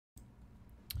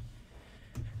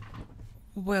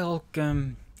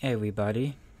Welcome,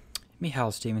 everybody.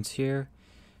 Michal Stevens here,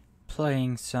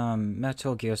 playing some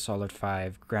Metal Gear Solid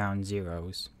 5 Ground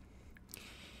Zeroes.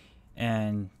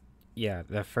 And yeah,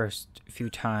 the first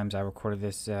few times I recorded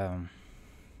this, the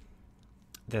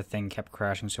thing kept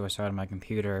crashing, so I started my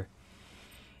computer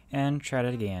and tried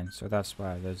it again. So that's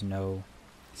why there's no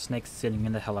snakes sitting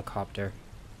in the helicopter.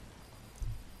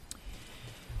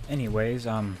 Anyways,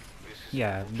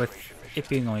 yeah, with it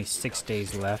being only 6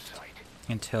 days left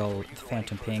until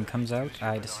Phantom Pain comes out,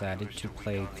 I decided to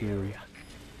play through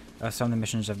some of the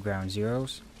missions of Ground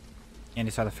Zeroes. And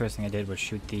you saw the first thing I did was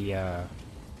shoot the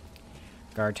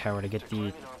guard tower to get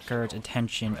the guard's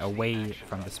attention away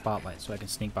from the spotlight so I can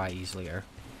sneak by easier.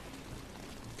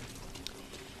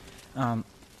 And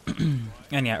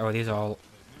yeah, these all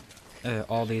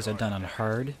these are done on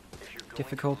hard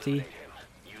difficulty,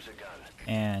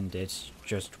 and it's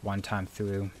just one time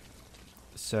through.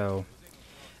 So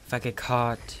if I get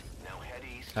caught,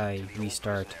 I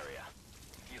restart.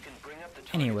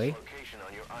 Anyway,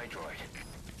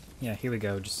 yeah, here we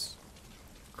go. Just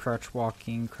crouch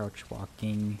walking.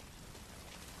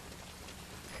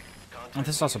 And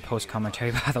this is also post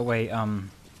commentary, by the way.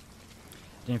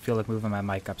 Didn't feel like moving my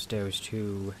mic upstairs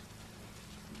to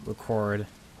record,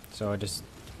 so I just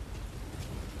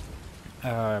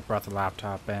brought the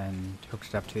laptop and hooked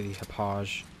it up to the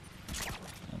Hauppauge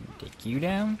and take you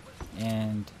down.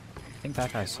 And I think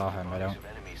that guy saw him. I don't.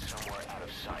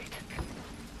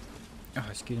 Oh,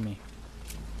 excuse me.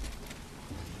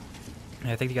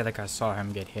 Yeah, I think the other guy saw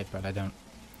him get hit, but I don't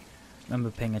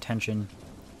remember paying attention.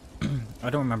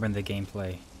 I don't remember in the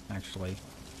gameplay, actually.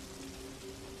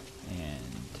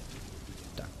 And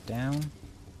duck down,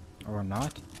 or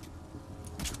not.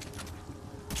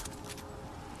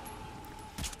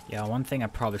 Yeah, one thing I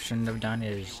probably shouldn't have done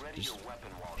is just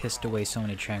pissed away so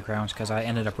many tranq rounds, because I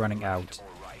ended up running out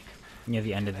near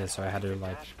the end of this, so I had to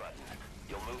like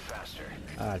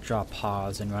draw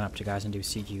pause and run up to guys and do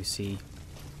CQC.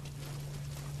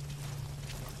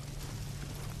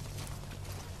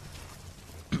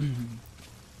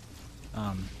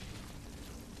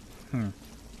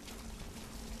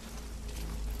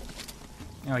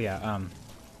 Oh yeah,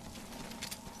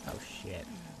 oh shit.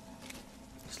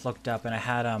 Just looked up and I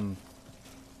had,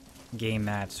 game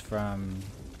mats from,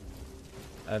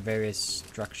 various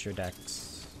structure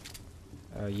decks,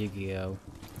 Yu-Gi-Oh!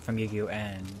 From Yu-Gi-Oh!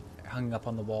 And hung up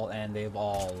on the wall, and they've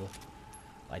all,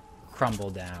 like,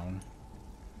 crumbled down.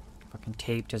 Fucking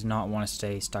tape does not want to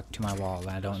stay stuck to my wall,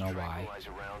 and I don't know why.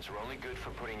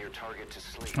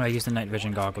 I used the night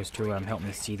vision goggles to help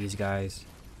me see these guys.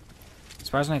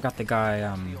 Surprisingly, I got the guy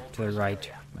to the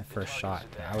right, my first shot.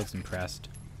 I was impressed.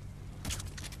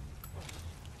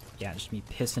 Yeah, just me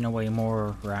pissing away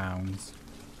more rounds.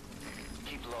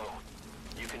 Keep low.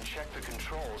 You can check the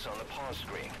controls on the pause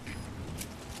screen.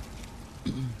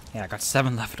 Yeah, I got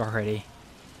 7 left already.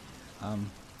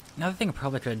 Another thing I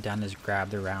probably could have done is grab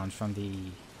the rounds from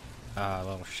the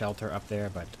little shelter up there,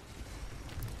 but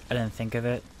I didn't think of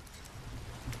it.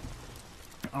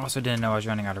 I also didn't know I was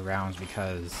running out of rounds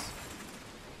because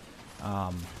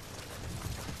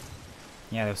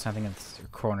yeah, there was something in the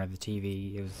corner of the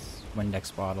TV. It was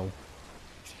Windex bottle,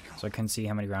 so I couldn't see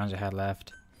how many rounds I had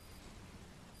left.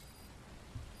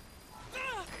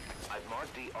 I've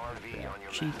marked the RV on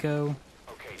your Chico. map.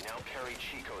 Okay, now carry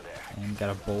Chico there. And got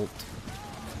a bolt.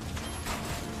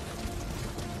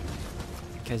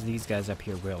 Because these guys up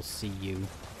here will see you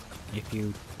if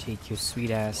you take your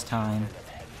sweet ass time.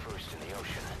 Head first in the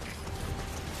ocean.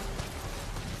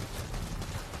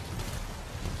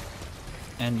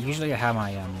 And usually I have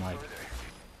my like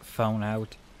phone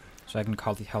out so I can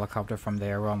call the helicopter from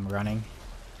there while I'm running.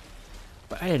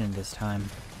 But I didn't this time.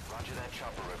 Roger that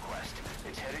chopper request.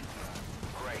 It's headed.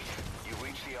 Great. You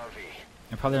reached the RV.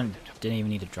 I probably didn't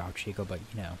even need to drop Chico, but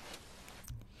you know.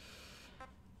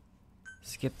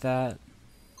 Skip that.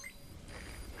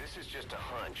 This is just a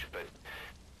hunch, but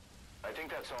I think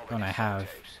that's all the And I cassette have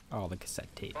tapes. all the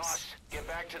cassette tapes. Boss, get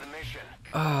back to the mission.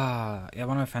 Yeah,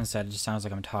 one of my friends said it just sounds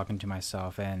like I'm talking to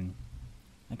myself, and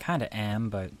I kinda am,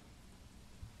 but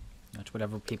that's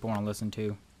whatever people want to listen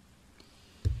to.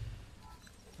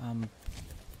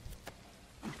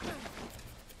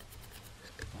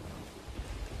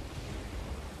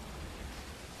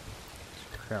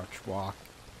 Crouch walk.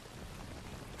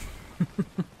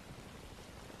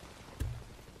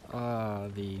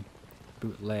 The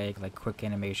bootleg, like, quick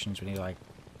animations when you, like,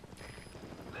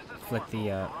 flick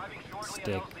the,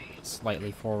 stick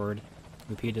slightly forward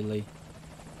repeatedly.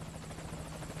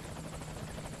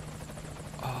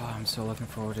 Oh, I'm so looking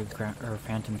forward to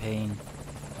Phantom Pain.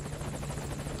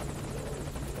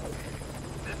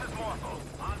 This is Morpho,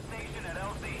 on station at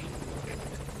El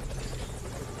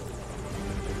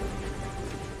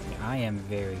I am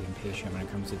very impatient when it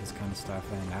comes to this kind of stuff,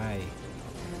 and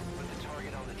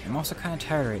I'm also kind of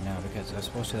tired right now because I was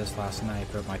supposed to do this last night,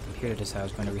 but my computer decided I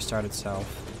was going to restart itself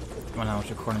when I was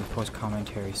recording the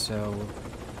post-commentary, so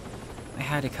I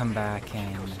had to come back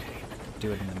and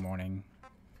do it in the morning.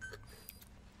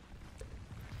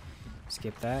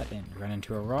 Skip that and run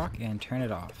into a rock and turn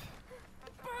it off.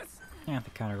 Yeah,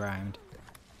 that kind of rhymed.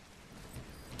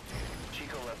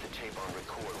 Chico left the tape on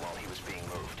record while he was being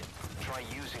moved. Try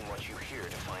using what you hear to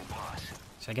find Paz.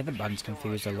 So I get the buttons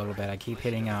confused a little bit. I keep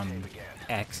hitting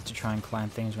X to try and climb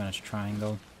things when it's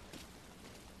triangle.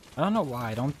 I don't know why.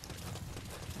 I don't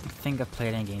think I've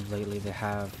played any games lately that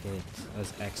have it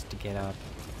as X to get up.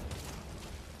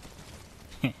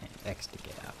 X to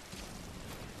get up.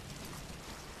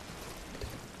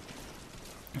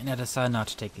 And I decided not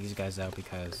to take these guys out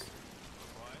because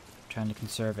I'm trying to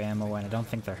conserve ammo, and I don't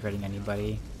think they're hurting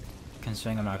anybody,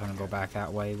 considering I'm not going to go back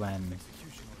that way when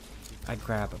I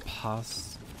grab a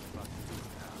Paz.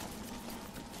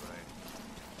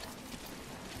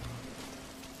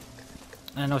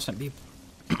 And I know some people.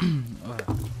 That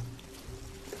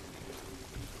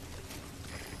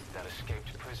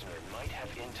escaped prisoner might have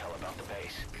intel about the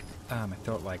base. My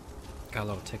throat like got a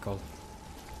little tickle.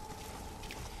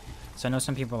 So I know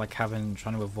some people like trying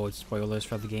to avoid spoilers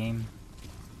for the game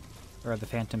or the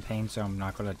Phantom Pain, so I'm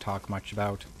not going to talk much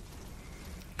about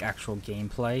actual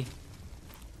gameplay,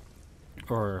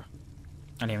 or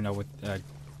I don't even know what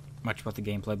much about the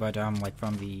gameplay, but like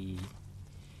from the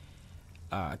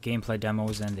gameplay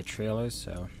demos and the trailers.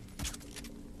 So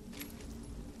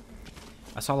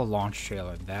I saw the launch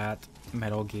trailer. That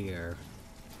Metal Gear,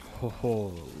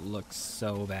 oh, looks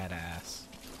so badass.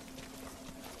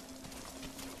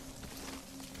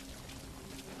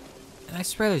 And I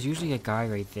swear there's usually a guy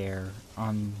right there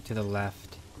on to the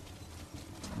left.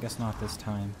 I guess not this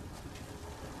time.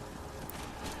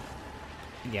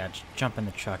 Yeah, just jump in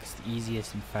the truck. It's the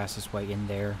easiest and fastest way in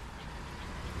there.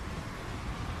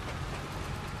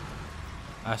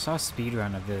 I saw a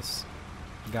speedrun of this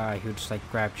guy who just like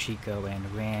grabbed Chico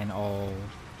and ran all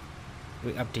the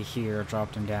way up to here,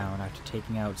 dropped him down after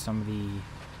taking out some of the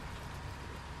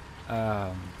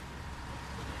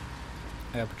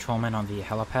patrolmen on the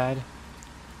helipad.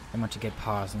 I went to get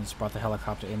Paz and just brought the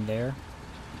helicopter in there.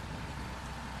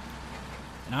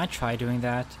 And I tried doing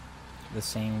that the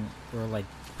same, or like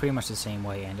pretty much the same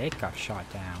way, and it got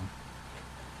shot down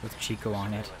with Chico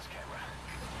on it.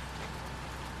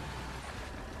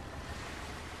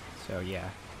 So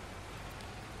yeah,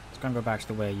 it's gonna go back to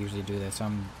the way I usually do this. Yeah,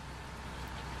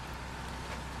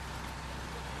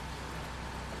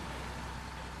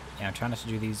 I'm trying not to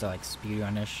do these like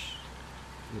speedrun-ish,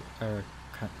 or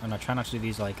I'm not trying not to do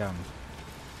these like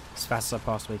as fast as I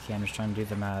possibly can. I'm just trying to do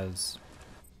them as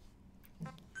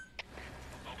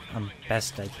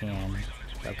best I can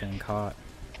without getting caught.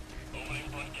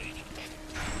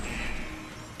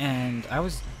 And I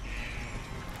was,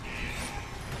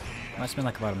 must have been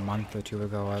like about a month or two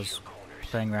ago, I was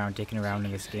playing around, dicking around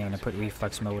in this game, and I put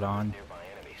reflex mode on.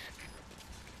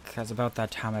 Because about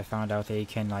that time I found out that you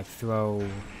can like throw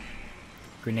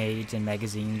grenades and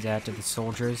magazines at the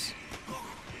soldiers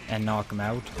and knock them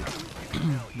out.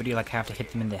 But you like have to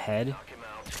hit them in the head.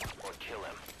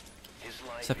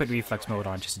 So I put reflex mode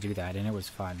on just to do that, and it was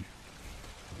fun.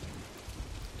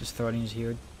 Just throw it in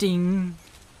here, ding!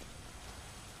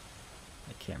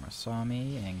 The camera saw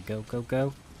me, and go, go,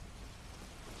 go.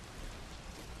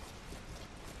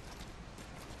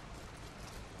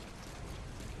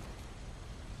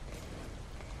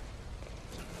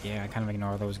 Yeah, I kind of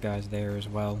ignore those guys there as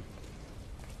well.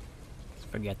 Just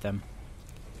forget them.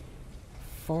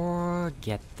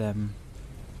 Forget them.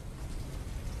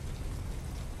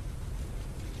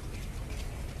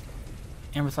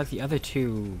 And with like the other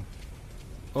two...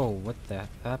 Oh, what the...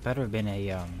 That better have been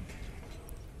a,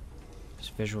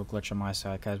 just visual glitch on my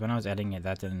side, because when I was editing it,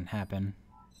 that didn't happen.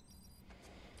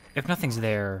 If nothing's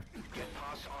there...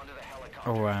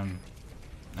 Oh, I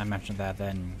mentioned that,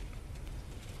 then...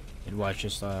 It was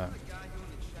just,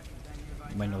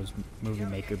 Windows Movie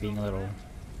Maker being a little...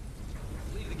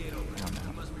 I don't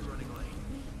know.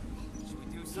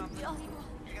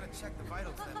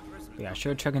 But yeah, I should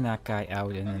have taken that guy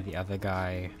out and then the other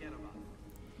guy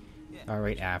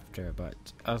right after, but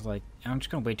I was like, I'm just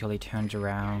gonna wait till he turns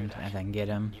around and then get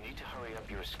him.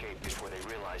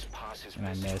 And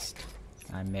I missed.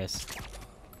 I missed.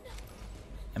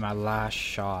 And my last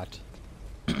shot.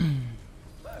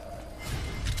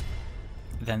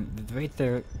 Then right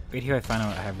there, right here I found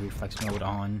out I have reflex mode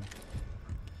on.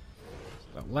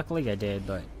 Well, luckily I did,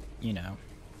 but you know.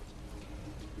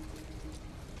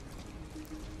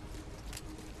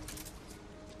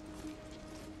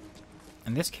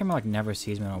 And this camera like never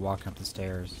sees me when I'm walking up the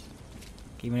stairs.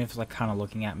 Even if it's like kind of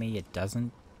looking at me, it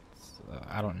doesn't. So,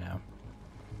 I don't know.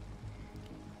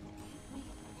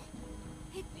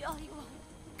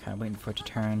 Kind of waiting for it to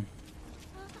turn.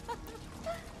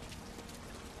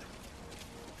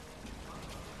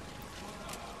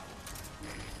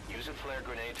 Use a flare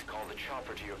grenade to call the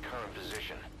chopper to your current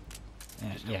position.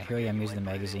 And, yeah, here I am using the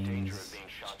magazines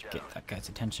to get that guy's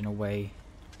attention away.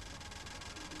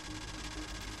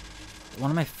 One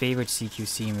of my favorite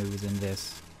CQC moves in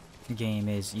this game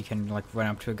is you can like run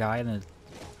up to a guy and then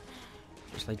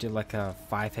just like do like a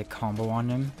 5-hit combo on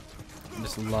him. I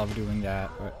just love doing that.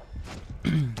 But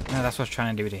no, that's what I was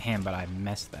trying to do to him, but I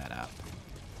messed that up.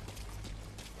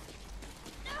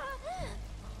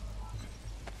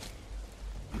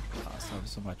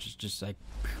 So much. It's just like,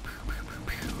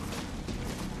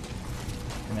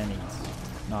 and then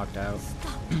he's knocked out.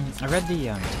 I read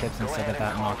the tips and said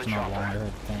that knocked him out longer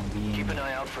than being Keep an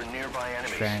eye out for nearby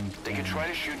enemies. tranked They can try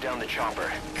to shoot down the chopper.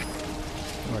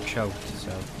 or choked. So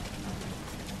I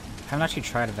haven't actually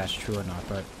tried if that's true or not,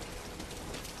 but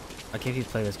like if you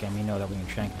play this game, you know that when you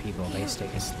trank people, they stay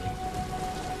asleep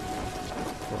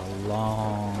for a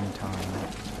long time.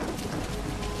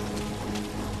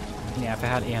 Yeah, if I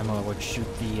had ammo, I would shoot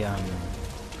the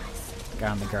guy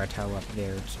on the guard tower up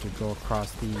there just to go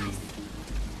across the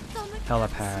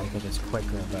helipad because it's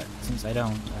quicker, but since I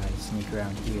don't, I sneak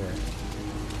around here.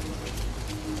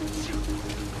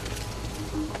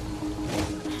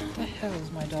 What the hell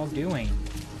is my dog doing?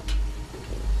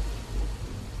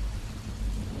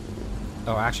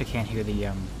 Oh, I actually can't hear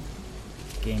the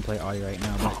gameplay audio right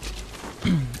now, but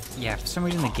yeah, for some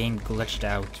reason the game glitched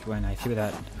out when I threw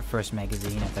that first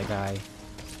magazine at that guy.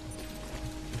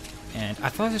 And I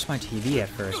thought it was just my TV at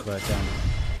first, but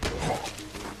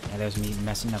yeah, there's me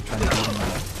messing up trying to beat him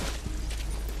up.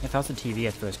 I thought it was the TV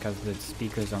at first because the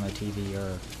speakers on the TV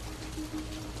are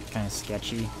kind of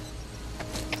sketchy.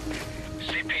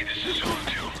 CP, this is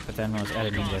O2. But then when I was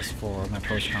editing this for my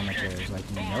post commentary, I was like,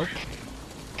 nope.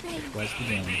 It was the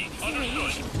game.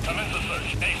 Understood. Commence the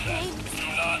search ASAP. Do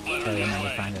not let Probably I her might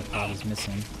get find away. that Paul is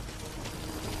missing.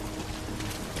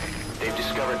 They've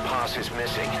discovered Paz is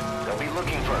missing. They'll be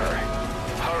looking for her.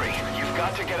 Hurry, you've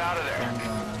got to get out of there.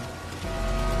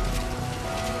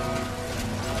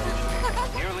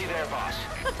 Nearly there, boss.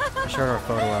 I showed her a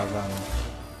photo of,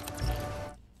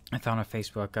 I found on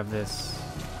Facebook of this,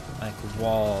 like,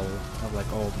 wall of,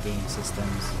 like, old game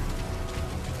systems.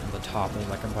 At the top there's,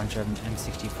 like, a bunch of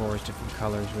N64s, different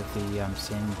colors with the,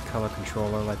 same color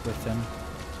controller, like, with them.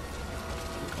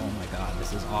 Oh my god,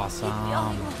 this is awesome.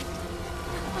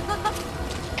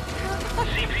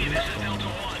 CP, this is Delta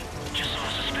 1. Just saw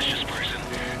a suspicious person.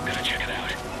 Gotta check it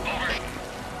out. Over.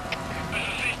 This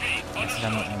is CP. This is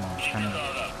ammo, just kind of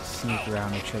sneak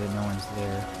around, make sure that no one's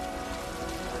there.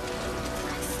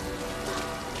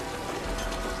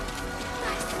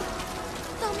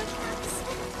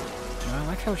 You know, I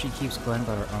like how she keeps going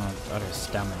about her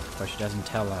stomach, but she doesn't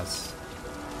tell us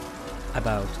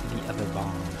about the other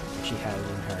bomb that she has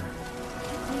in her.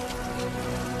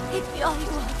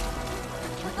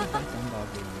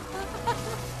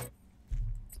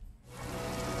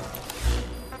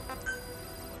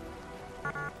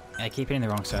 I keep hitting the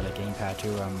wrong side of the gamepad to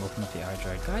open up the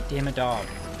iDroid. God damn it, dog.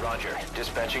 Roger,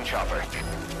 dispatching chopper.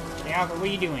 Hey, Albert, what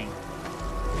are you doing?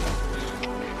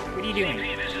 What are you doing?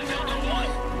 CP, this is Delta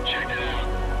 1. Checked it out.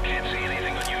 Can't see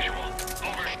anything unusual.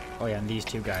 Over. Oh yeah, and these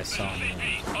two guys saw me.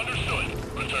 CP, understood.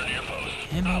 Return to your post.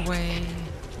 Him away.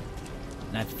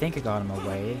 And I think I got him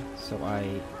away, so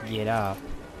I get up.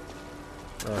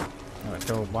 Or, no, I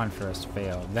throw one first,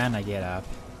 fail. Then I get up.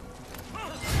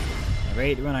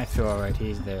 Right when I throw it,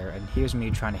 he's there. And here's me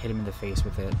trying to hit him in the face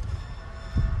with it.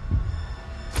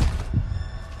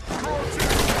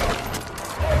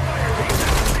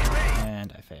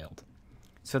 And I failed.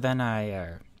 So then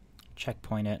I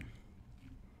checkpoint it.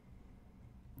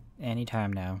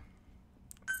 Anytime now.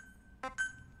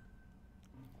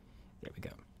 There we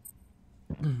go.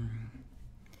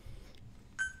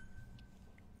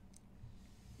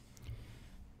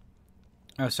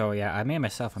 Oh, so yeah, I made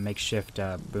myself a makeshift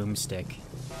boomstick.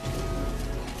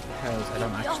 Because I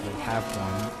don't actually have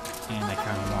one, and I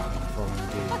kind of want one for when I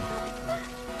do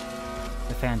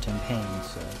the Phantom Pain,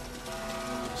 so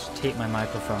just tape my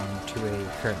microphone to a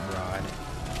curtain rod,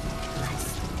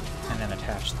 and then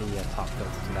attach the pop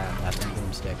filter to that, and that's my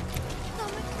boomstick.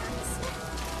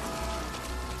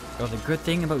 Oh, the good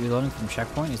thing about reloading from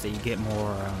checkpoint is that you get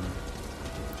more,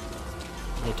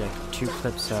 you get 2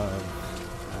 clips of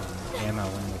ammo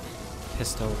in the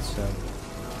pistol, so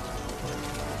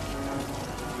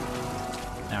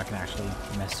Now I can actually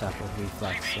mess up with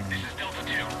reflex CP, and this is Delta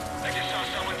 2. I just saw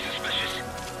someone suspicious.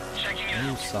 Checking it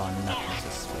you out. saw nothing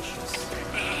suspicious. This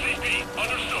is CP.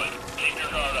 Understood. Keep your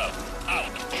guard up.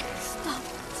 Out. Stop.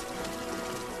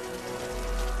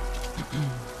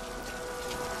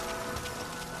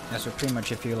 Yeah, so pretty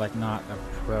much if you're like not a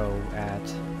pro at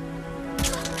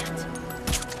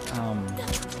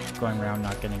going around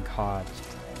not getting caught,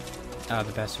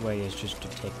 the best way is just to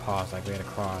take pause like right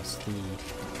across the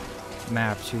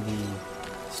map to the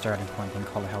starting point and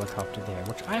call a helicopter there,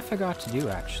 which I forgot to do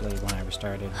actually when I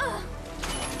restarted.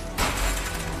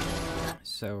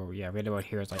 So yeah, right about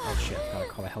here is like, oh shit, gotta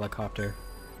call a helicopter.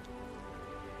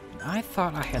 I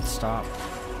thought I had stopped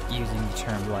using the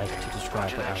term like to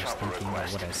describe what I was thinking or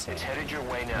what I said. It's headed your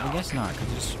way But I now. guess not, because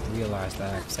I just realized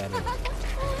that I've said it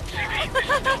CP, this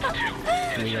is Delta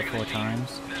 2. 3 or 4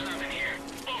 times. There's nothing here.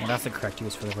 And that's the correct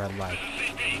use for the red light.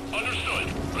 CP,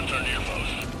 understood. Return to your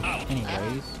post. Out.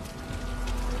 Anyways.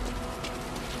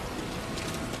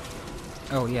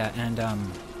 Oh yeah, and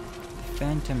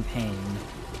Phantom Pain.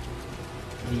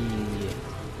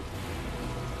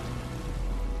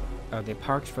 The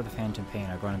parts for the Phantom Pain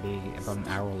are going to be about an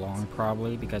hour long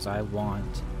probably, because I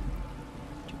want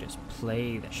to just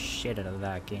play the shit out of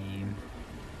that game.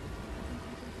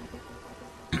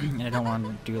 And I don't want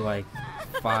to do like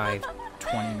 5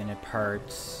 20-minute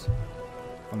parts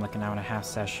from like an hour-and-a-half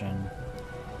session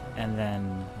and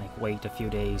then like wait a few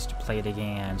days to play it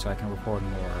again so I can record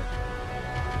more.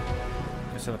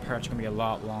 So the parts are going to be a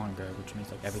lot longer, which means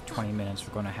like every 20 minutes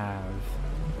we're going to have...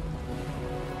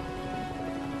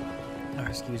 Oh,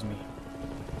 excuse me.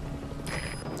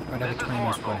 Right, every 20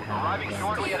 minutes we're going to have... Arriving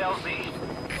shortly at LZ.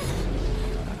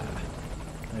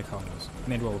 What do you call those?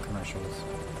 Mid-roll commercials.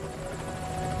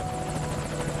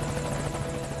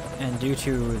 And due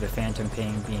to the Phantom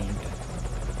Pain being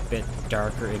a bit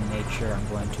darker in nature, I'm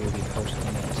going to be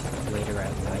posting it later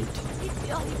at night.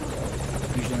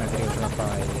 Usually my videos are up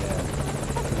by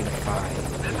 3 to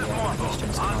 5 This is Eastern Marvel. On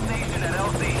Time. station at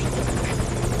LZ.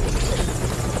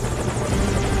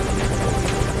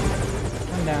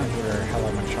 Come down here, hello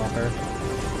my chopper.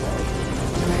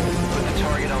 Put the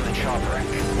target on the chopper.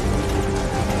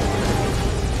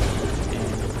 And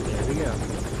there we go.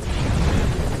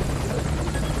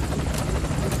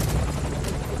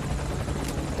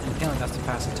 I feel like that's the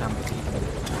fastest time I've beaten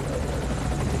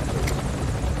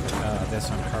this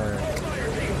on hard.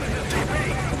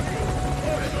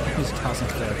 These tossing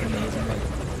are amazing. Like,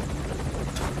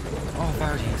 all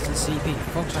fire teams to CP,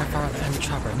 folks are fire the enemy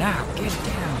chopper. Now, get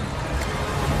down!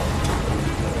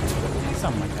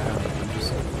 Something like that. I don't know,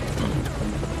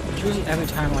 it's usually every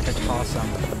time like I toss some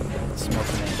smoke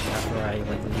grenade after I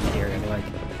like leave the area, like,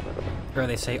 or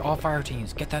they say, all fire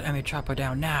teams, get that enemy chopper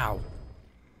down now!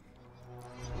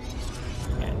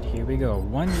 And here we go.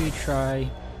 1 retry,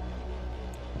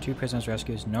 2 prisoners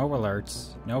rescues, no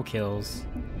alerts, no kills.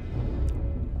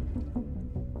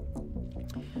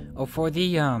 Oh, for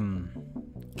the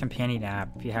companion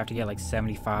app, you have to get like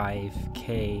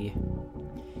 75k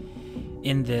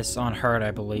in this on hard,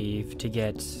 I believe, to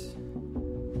get,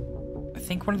 I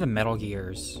think, one of the Metal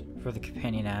Gears for the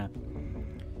companion app.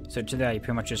 So to that, you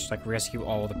pretty much just like rescue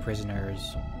all the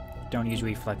prisoners, don't use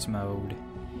reflex mode,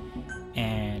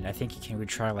 and I think you can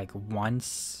retry like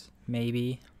once,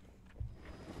 maybe,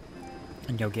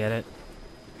 and you'll get it.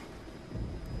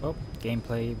 Oh,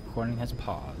 gameplay recording has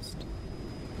paused.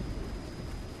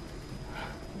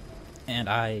 And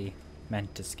I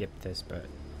meant to skip this, but...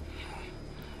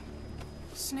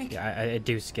 Snake. Yeah, I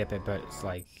do skip it, but it's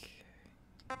like...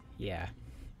 Yeah.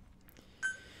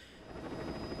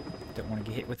 Don't want to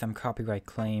get hit with them copyright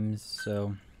claims,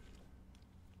 so...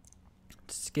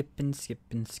 Skipping.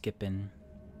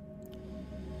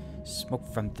 Smoke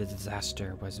from the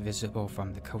disaster was visible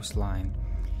from the coastline.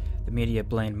 The media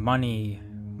blamed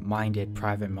money-minded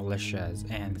private militias,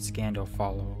 and the scandal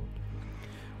followed.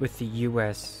 With the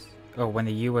U.S. Oh, when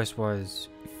the U.S. was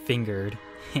fingered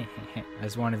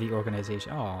as one of the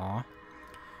organizations. Aww.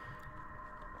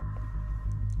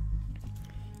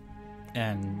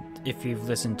 And if you've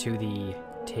listened to the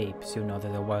tapes, you'll know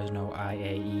that there was no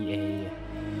IAEA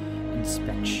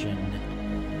inspection.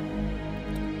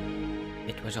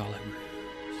 It was all a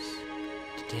ruse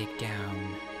to take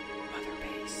down Mother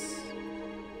Base.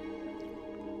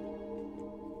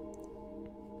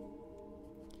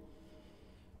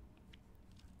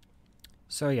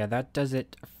 So yeah, that does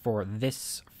it for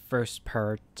this first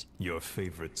part Your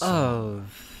favorite song,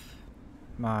 of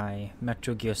my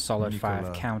Metal Gear Solid 5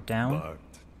 Nicola countdown. Bart.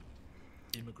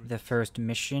 The first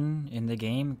mission in the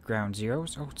game, Ground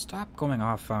Zeroes. Oh, stop going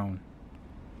off phone.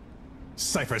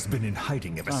 Cypher's been in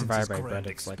hiding ever It's on since his vibrate, grand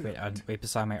but it's like experiment. right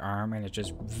beside my arm, and it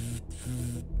just.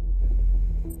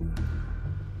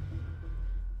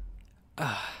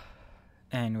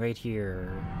 And right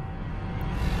here,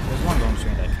 there's one lone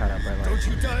string that I cut up right, Don't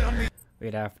you die on me!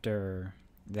 right after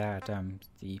that.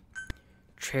 The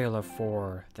trailer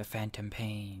for The Phantom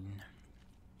Pain.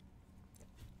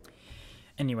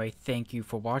 Anyway, thank you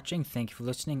for watching. Thank you for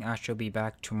listening. I shall be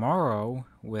back tomorrow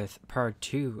with part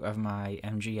 2 of my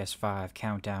MGS5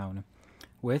 countdown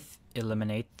with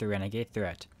Eliminate the Renegade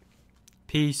Threat.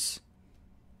 Peace.